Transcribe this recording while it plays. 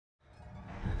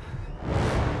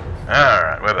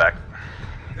Alright, we're back.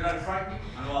 Did I frighten you?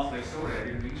 I'm awfully sorry, I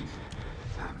didn't mean to.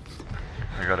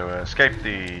 We got to escape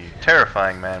the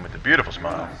terrifying man with the beautiful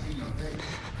smile.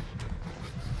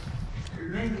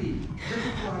 I'm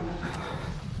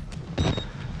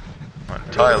not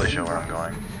entirely sure where I'm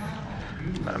going,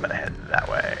 but I'm gonna head that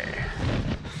way.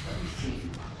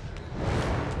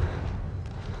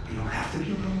 You don't have to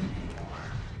be alone anymore.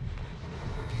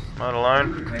 I'm not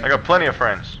alone. I got plenty of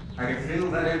friends. I can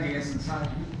feel that emptiness inside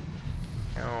you.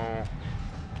 Oh,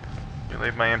 you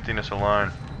leave my emptiness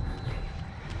alone.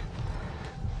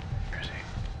 Where is he?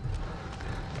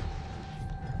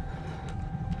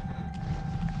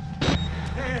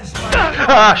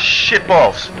 Ah,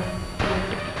 shitballs!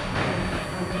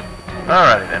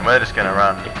 Alrighty then, we're just gonna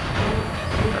run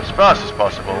as fast as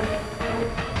possible.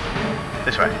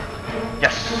 This way.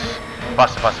 Yes!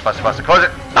 Faster, faster, faster, faster. Close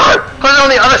it! No! Close it on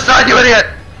the other side, you idiot!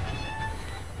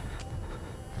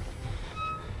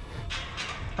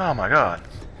 Oh my god.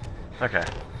 Okay.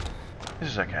 This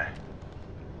is okay.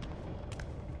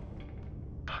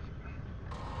 Fuck.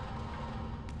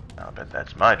 I'll bet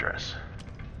that's my dress.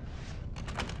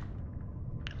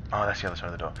 Oh, that's the other side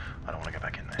of the door. I don't want to go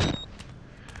back in there.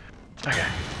 Okay.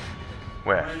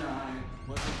 Where?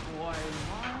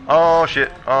 Oh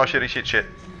shit. Oh shitty shit shit.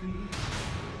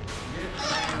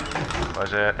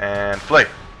 Close it and flee.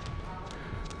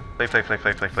 Flee, flee, flee,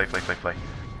 flee, flee, flee, flee, flee, flee.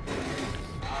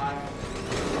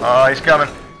 Oh, he's coming.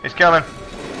 He's coming.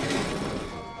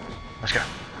 Let's go.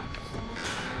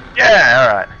 Yeah,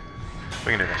 alright.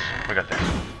 We can do this. We got this.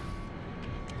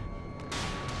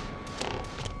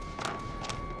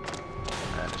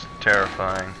 That is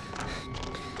terrifying.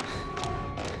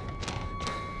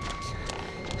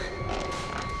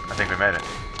 I think we made it.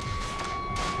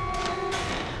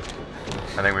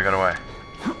 I think we got away.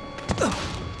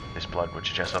 This blood would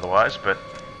suggest otherwise, but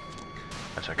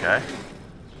that's okay.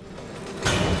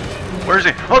 Where is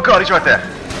he? Oh god, he's right there.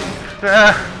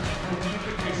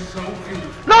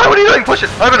 No, what are you doing? Push it!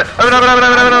 Open it! Open, open, open,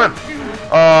 open, open, open!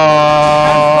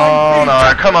 Oh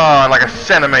no, come on, like a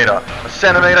centimeter. A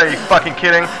centimeter? Are you fucking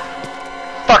kidding?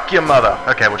 Fuck your mother.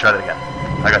 Okay, we'll try that again.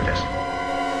 I got this.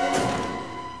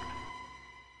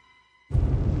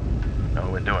 Know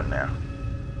what we're doing now.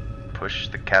 Push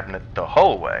the cabinet the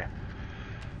whole way.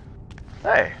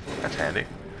 Hey, that's handy.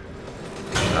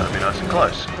 That'll be nice and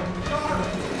close.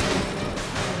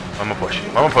 One more push.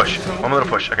 One more push. One more little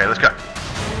push. Okay, let's go.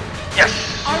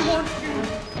 Yes! I want you.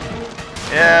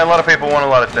 Yeah, a lot of people want a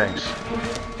lot of things.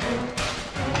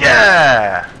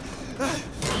 Yeah!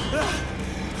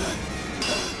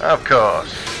 Of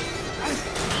course.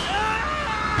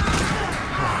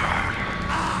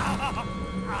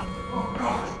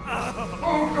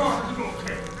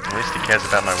 At least he cares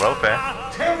about my welfare.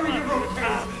 Tell me you're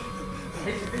okay.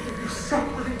 You're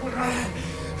suffering when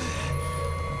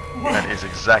That is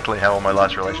exactly how all my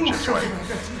last relationships went.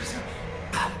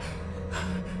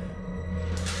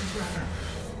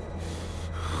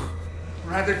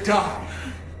 Rather die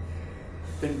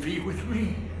than be with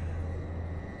me.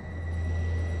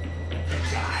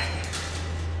 Die.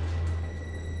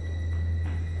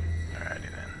 Alrighty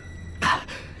then.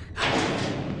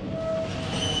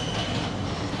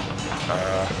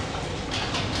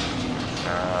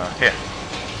 Here.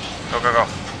 Go, go, go.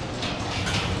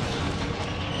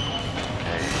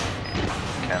 Okay.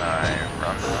 Can I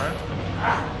run one?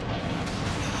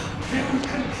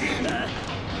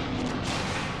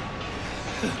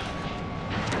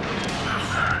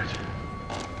 Alright.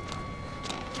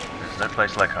 There's no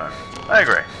place like home. I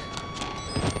agree.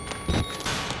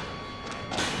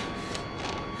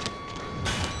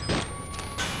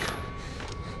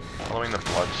 Following the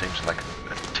blood seems like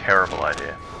a terrible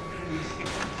idea.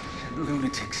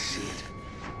 Lunatics see it.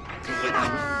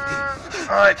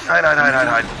 Hide, hide, hide, hide, hide,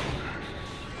 hide.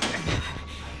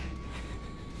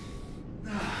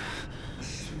 The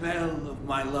smell of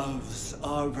my love's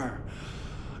arbor.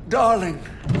 Darling,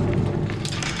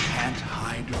 can't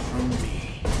hide from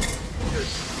me.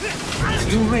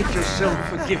 You make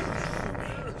yourself a gift for me.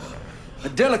 A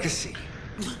delicacy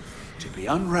to be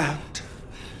unwrapped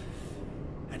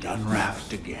and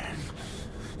unwrapped again.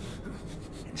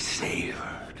 And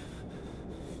savored.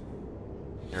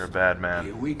 You're a bad man.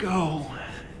 Here we go.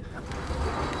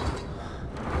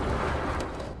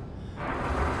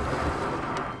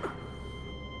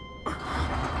 I'm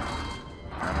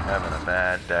having a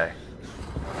bad day.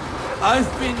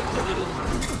 I've been a little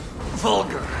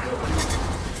vulgar.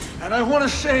 And I want to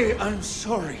say I'm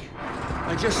sorry.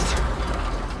 I just...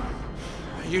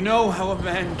 You know how a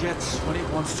man gets when he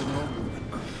wants to know.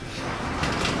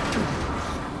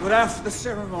 But after the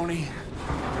ceremony,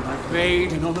 when I've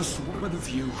made an honest woman of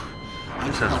you,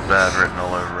 It says bad written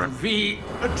all over it. Be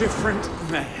a different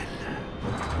man.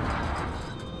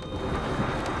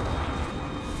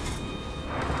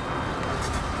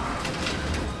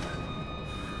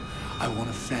 I want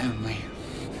a family,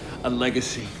 a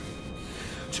legacy,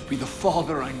 to be the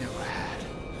father I never had.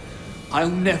 I'll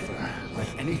never let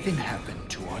anything happen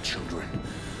to our children.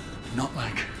 Not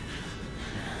like...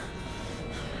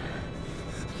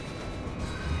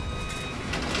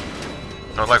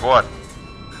 Not like what?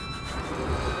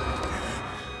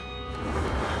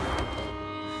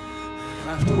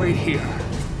 I have to wait here.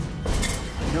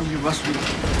 I know you must be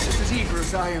just as eager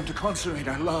as I am to consummate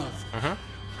our love.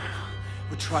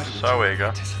 But try to so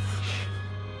eager.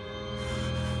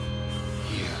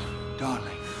 Here,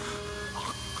 darling.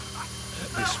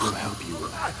 This will help you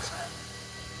relax.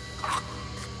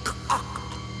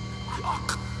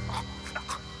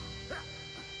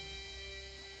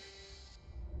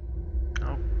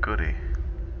 Oh, goody.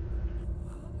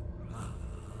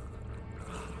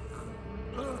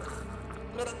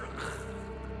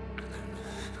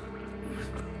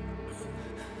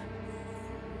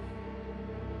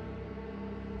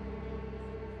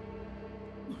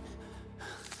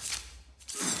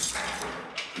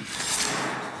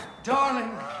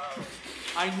 Darling,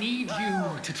 I need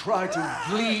you to try to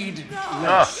bleed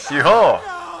less. Ah, you whore!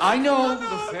 I know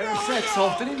the fair sex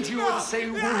often endure the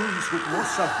same wounds with more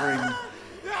suffering,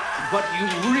 but you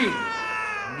really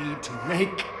need to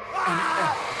make an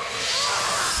effort.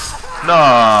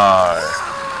 No!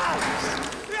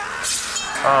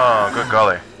 Oh, good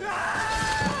golly.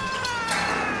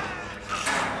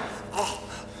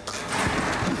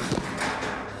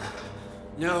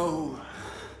 No,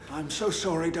 I'm so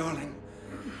sorry, darling.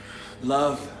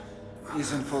 Love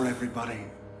isn't for everybody.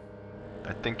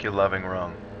 I think you're loving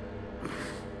wrong.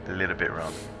 A little bit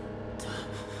wrong.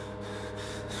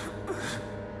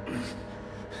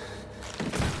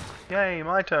 Yay,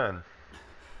 my turn.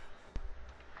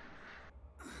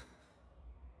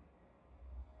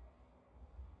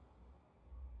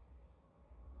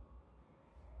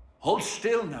 Hold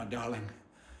still now, darling.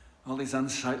 All these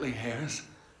unsightly hairs.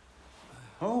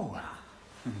 Oh,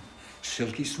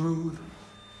 silky smooth,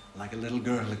 like a little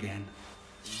girl again.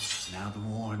 Now the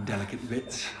more delicate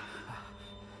bits.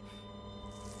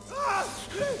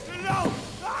 No!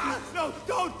 No,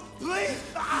 don't! Please!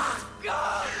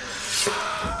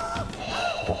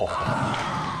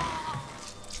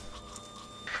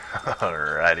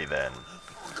 Alrighty then.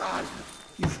 God,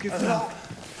 you've given up.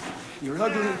 You're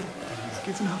ugly, and you've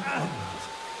given up on love.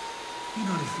 You're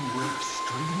not even worth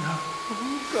stringing up.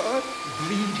 Oh, God.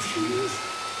 Bleed here.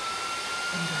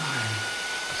 And die.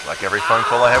 It's like every phone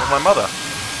call I have with my mother.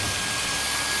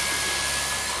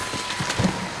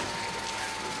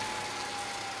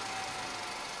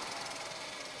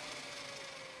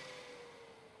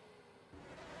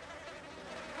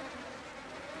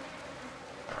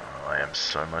 Oh, I am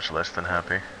so much less than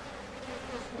happy.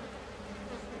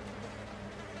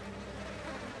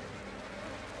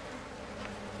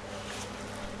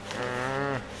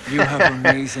 You have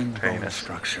amazing bone Penis.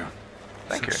 structure.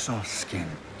 Thank you. Soft skin.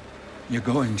 You're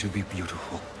going to be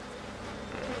beautiful.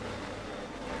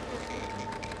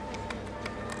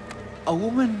 A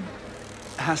woman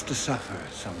has to suffer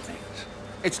some things.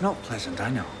 It's not pleasant, I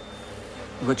know.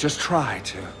 But just try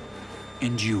to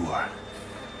endure.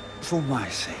 For my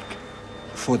sake.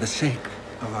 For the sake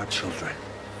of our children.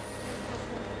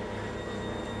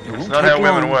 It It's won't not take how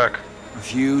women long. work. A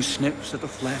few snips of the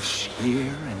flesh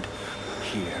here and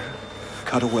here.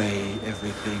 Cut away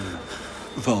everything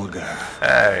vulgar.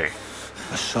 Hey,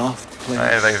 A soft place. I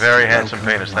have a very handsome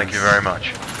welcome penis, thank you life. very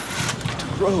much. To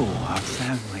grow our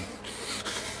family.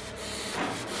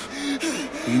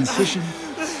 The incision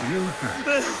will hurt.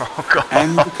 Oh god.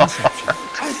 And the conception.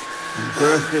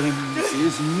 Birthing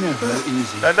is never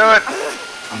easy. Don't do it!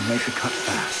 I'll make the cut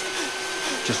fast.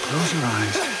 Just close your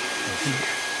eyes and think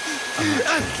of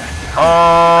my children.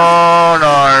 Oh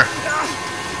no.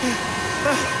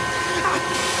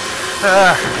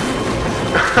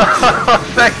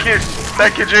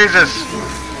 Thank you, Jesus.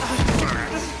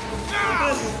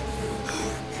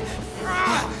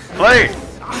 Play.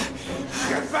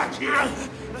 Get back here!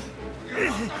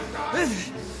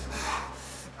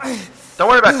 Don't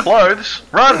worry about clothes.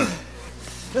 Run.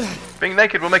 Being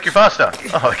naked will make you faster.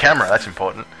 Oh, the camera. That's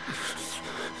important.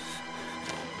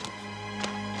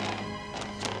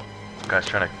 Guy's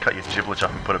trying to cut your giblets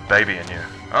up and put a baby in you.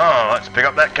 Oh, let's pick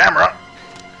up that camera.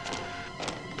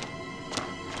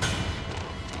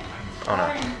 Oh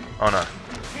no. Oh no.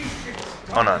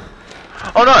 Oh no.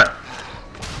 Oh no!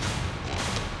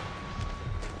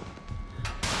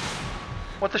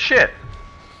 What the shit?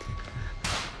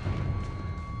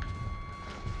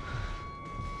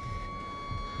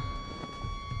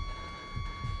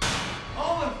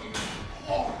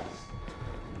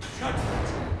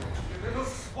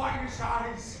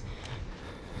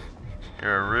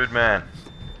 Rude man.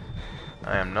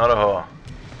 I am not a whore.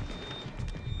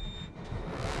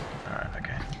 Alright,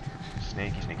 okay.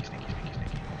 Sneaky, sneaky, sneaky, sneaky,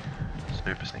 sneaky.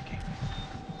 Super sneaky.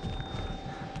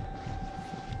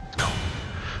 Let's go.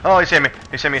 Oh, he's seen me.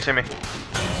 He's seen me, he's seen me.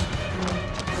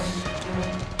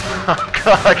 Oh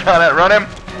god, I can't outrun him.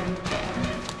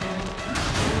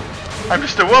 I'm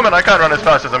just a woman, I can't run as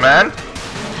fast as a man.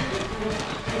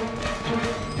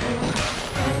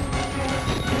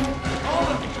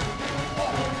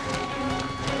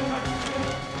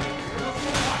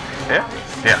 Here?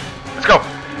 Here. Let's go!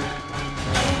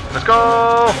 Let's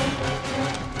go!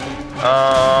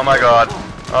 Oh my god.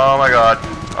 Oh my god.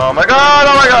 Oh my god!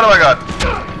 Oh my god! Oh my god!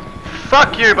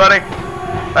 Fuck you, buddy!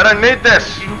 I don't need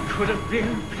this! You could have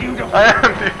been beautiful. I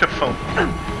am beautiful.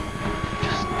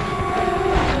 Just...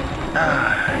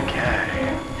 okay.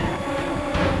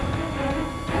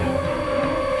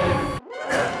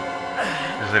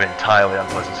 This is an entirely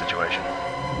unpleasant situation.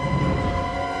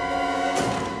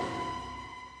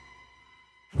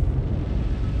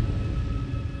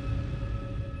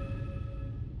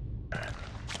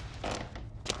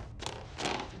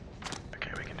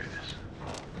 Okay, we can do this.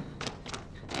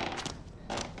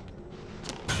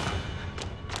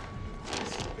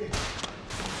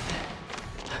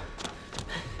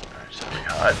 Alright, so we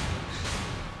hide.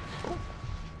 Ooh.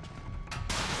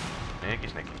 Sneaky,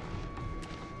 sneaky.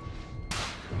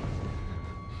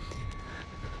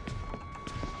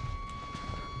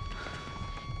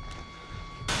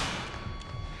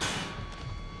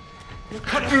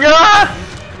 Ah!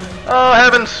 Oh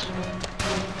heavens!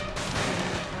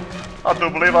 I do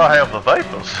believe I have the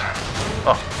vapors.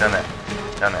 Oh, down there.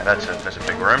 Down there, that's a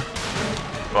big room.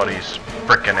 Bodies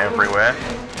frickin' everywhere.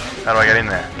 How do I get in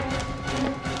there?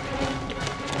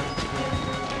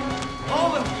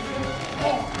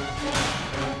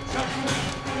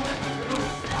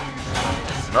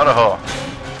 Not a whore.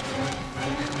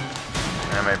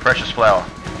 I'm a precious flower.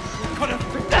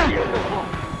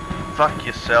 Fuck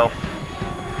yourself.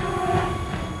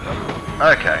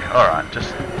 Okay, alright,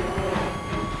 just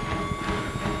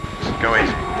go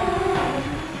easy.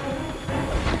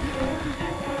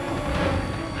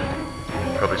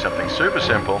 Probably something super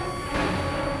simple.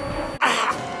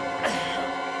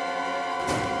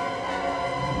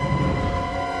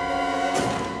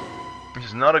 This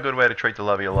is not a good way to treat the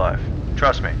love of your life.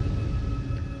 Trust me.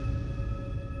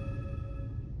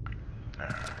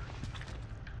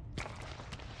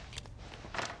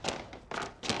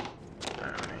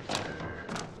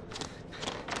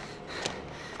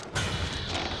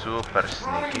 Super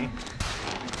sneaky.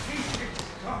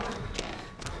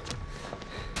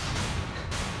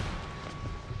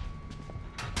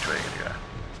 Which way are you gonna go?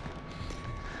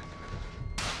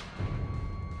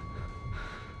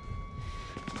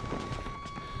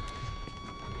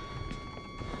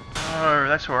 Oh,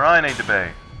 that's where I need to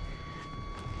be.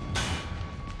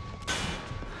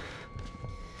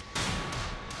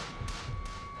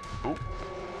 Ooh.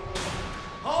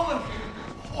 All of you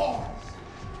whores!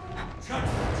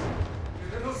 Judgment!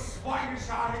 Your little swinish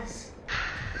eyes!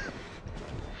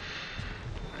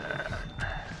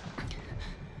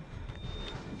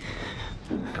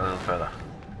 Go a little further.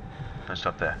 Don't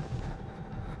stop there.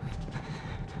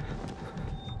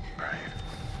 Right.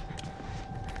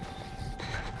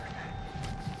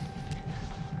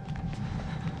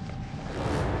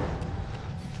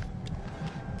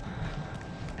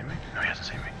 See me? No, he hasn't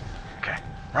seen me. Okay,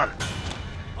 run.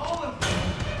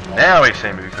 Now he's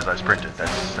seen me because I sprinted.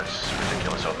 That's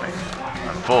ridiculous of me.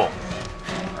 I'm full.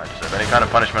 I deserve any kind of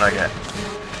punishment I get.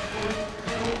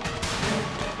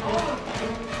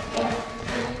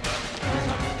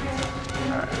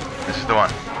 Alright, this is the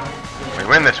one. We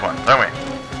win this one, don't we?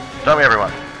 Don't we,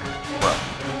 everyone? Well.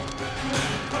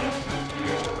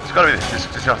 It's gotta be this.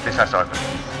 This has to open.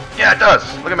 Yeah, it does!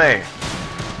 Look at me!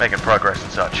 Making progress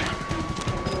and such.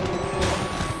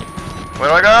 Where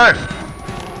do I go?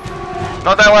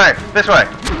 Not that way! This way!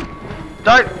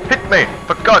 Don't hit me!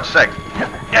 For God's sake!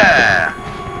 Yeah!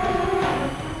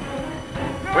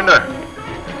 Window!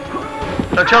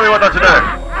 Don't tell me what not to do!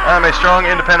 I'm a strong,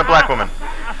 independent black woman.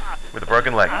 With a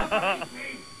broken leg.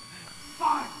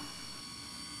 Fine!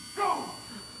 Go!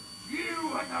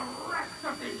 You and the rest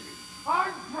of these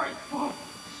ungrateful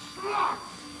sluts!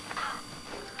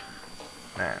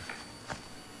 Man.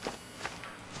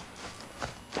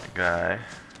 The guy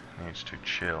needs to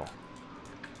chill.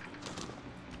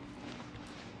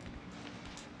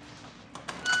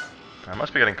 I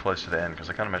must be getting close to the end because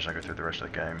I can't imagine I go through the rest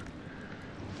of the game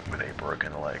with a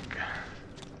broken leg.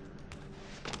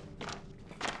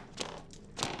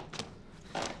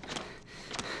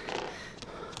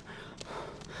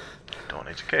 Door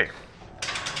needs a key.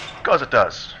 Because it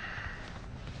does.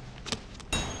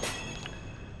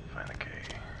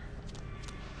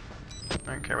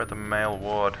 Don't care about the male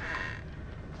ward.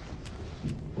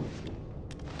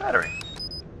 Battery.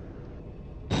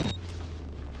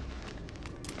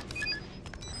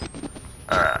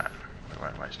 Alright, we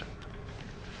won't waste it.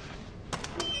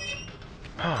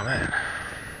 Oh man.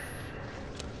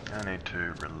 I need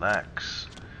to relax.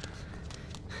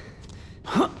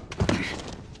 What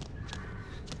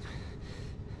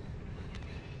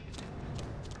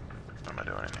am I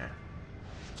doing in here?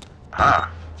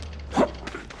 Ah!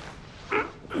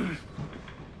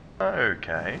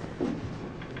 Okay.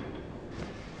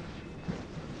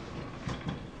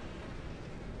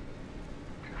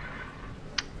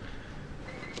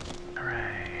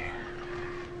 Hooray.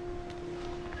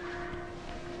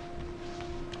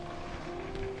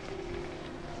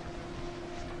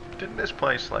 Didn't this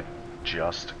place, like,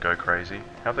 just go crazy?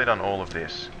 How have they done all of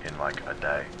this in, like, a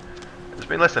day? It's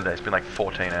been less than a day, it's been like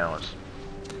 14 hours.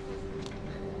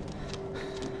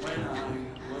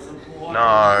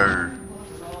 No!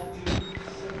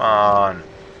 Come on!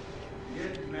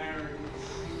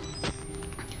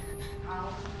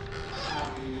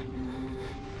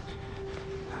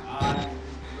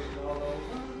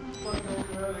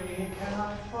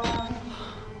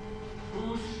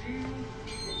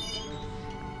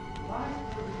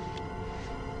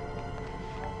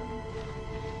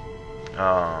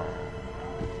 Oh,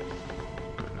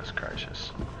 goodness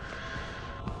gracious.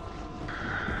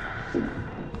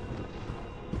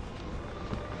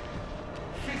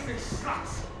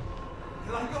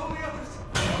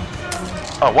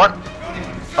 Oh, what?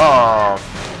 Oh,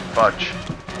 fudge.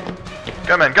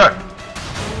 Go, man, go!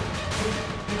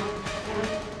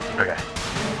 Okay.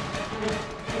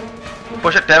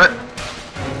 Push it, damn it!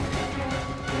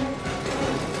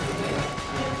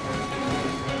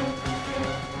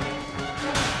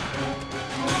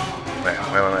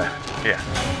 Where? Here.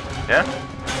 Yeah?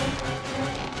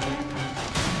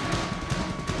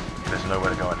 There's nowhere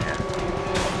to go in here.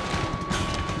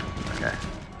 Okay.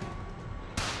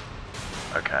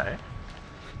 Okay.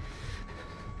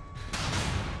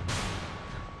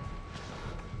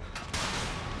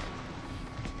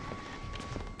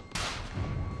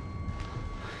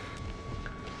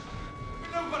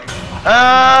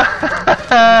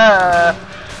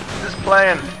 Just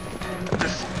playing.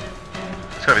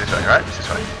 It's gotta be this way, right? It's this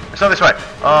way. It's not this way.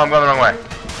 Oh, I'm going the wrong way.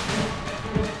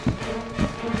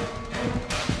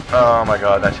 Oh my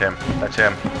god, that's him. That's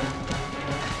him.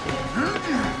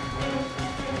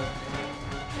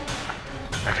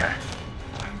 Okay.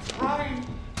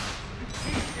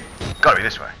 Gotta be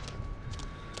this way.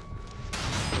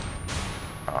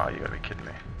 Oh, you gotta be kidding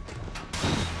me.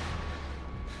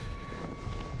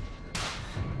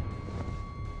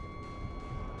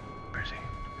 Where is he?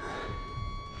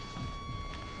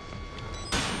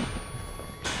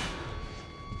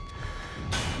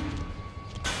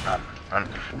 Run, run.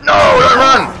 No, don't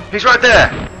run! He's right there!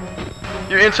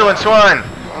 You insolent swine!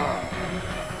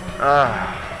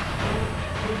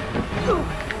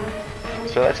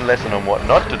 So that's a lesson on what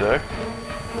not to do.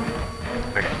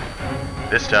 Okay.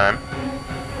 This time,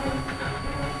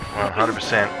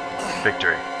 100%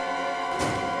 victory.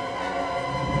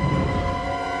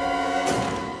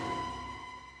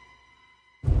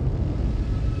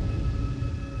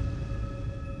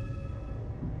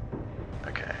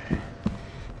 Okay.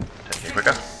 Take it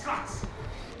quicker.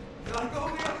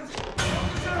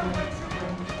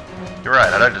 You're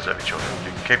right, I don't deserve your children.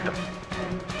 You can keep them.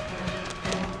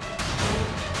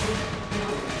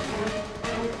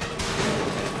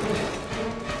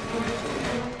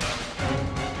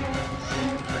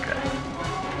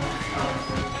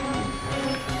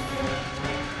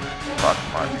 Fuck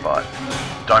my butt.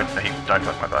 Don't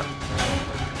fuck my butt.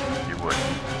 You would.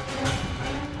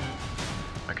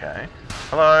 Okay.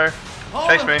 Hello.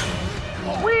 Chase me.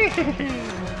 Whee!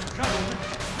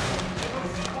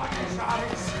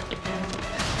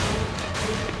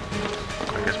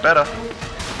 Quick is better.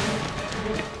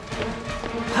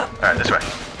 Alright, this way.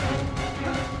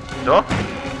 Door?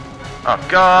 Oh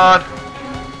god!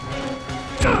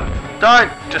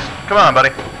 Don't! Just, come on buddy.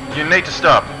 You need to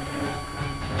stop.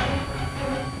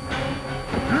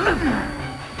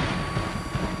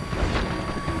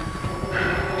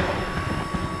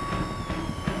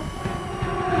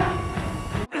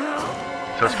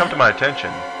 So it's come to my attention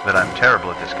that I'm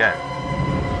terrible at this game.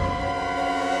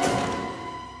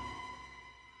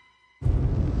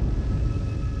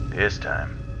 This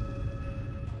time.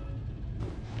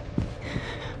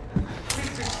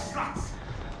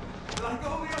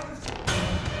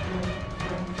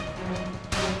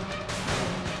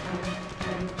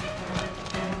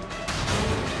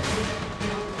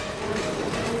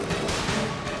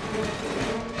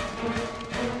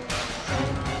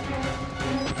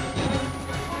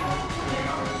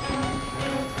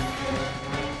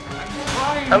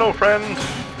 Hello, friend.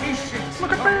 Patience.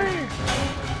 Look at me.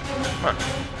 Come on.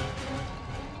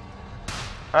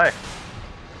 Hi.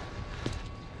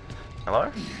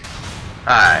 Hello?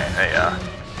 Hi, there you are.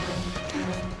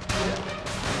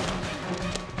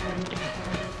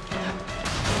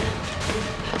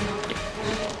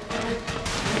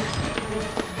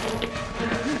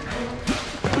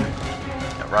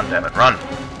 Now run, damn it, run!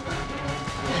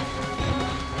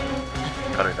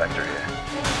 Gotta be back through here.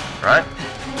 Right?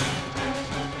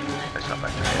 It's not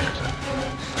back through here, is it?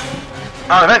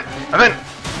 Oh, event! Event!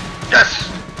 Yes!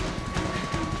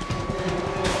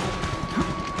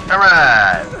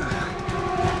 Alright!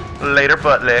 Later,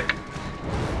 butt lick.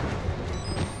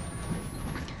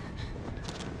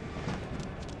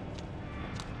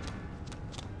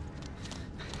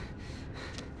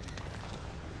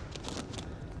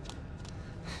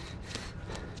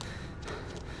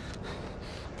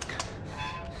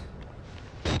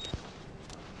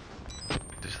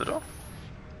 Is this the door?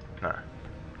 No.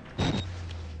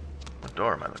 What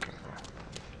door am I looking for?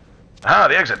 Ah,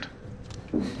 the exit!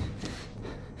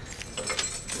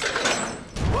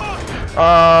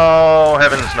 Oh,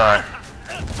 heavens no.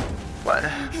 What?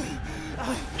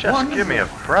 Just give me a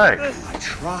break. I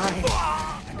tried,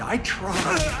 and I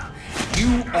tried.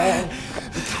 You all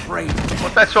betrayed me.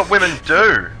 Well, that's what women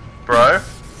do, bro.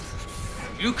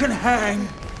 You can hang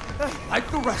like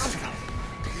the rest of them.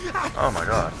 Oh my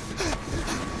god.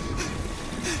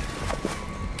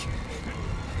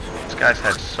 This guy's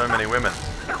had so many women.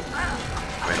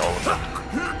 I mean, all of them.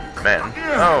 Men.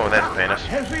 Oh, there's a penis.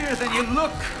 Heavier than you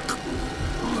look.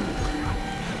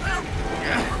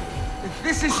 If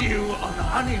this is you on the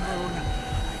honeymoon,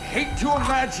 I hate to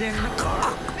imagine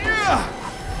our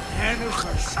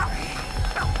anniversary.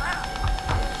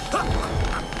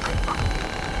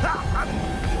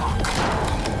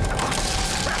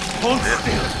 Hold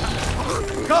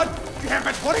still. God damn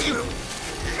it, what are you?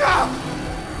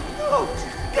 Oh,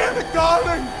 damn it,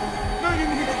 darling. No, you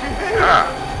need to behave.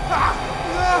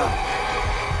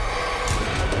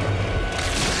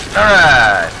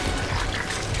 Alright.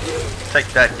 Take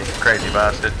that, you crazy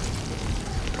bastard.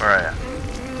 Where are you?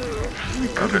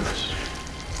 Oh goodness.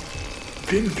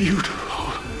 Been beautiful.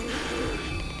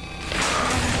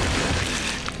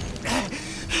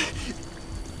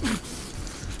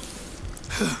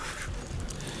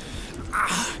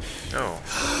 Oh.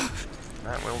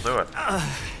 That will do it.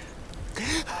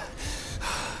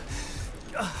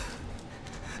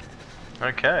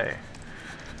 Okay.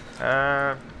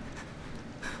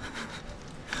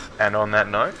 And on that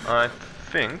note, I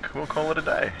think we'll call it a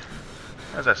day.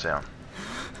 How's that sound?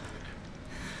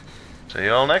 See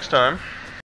you all next time.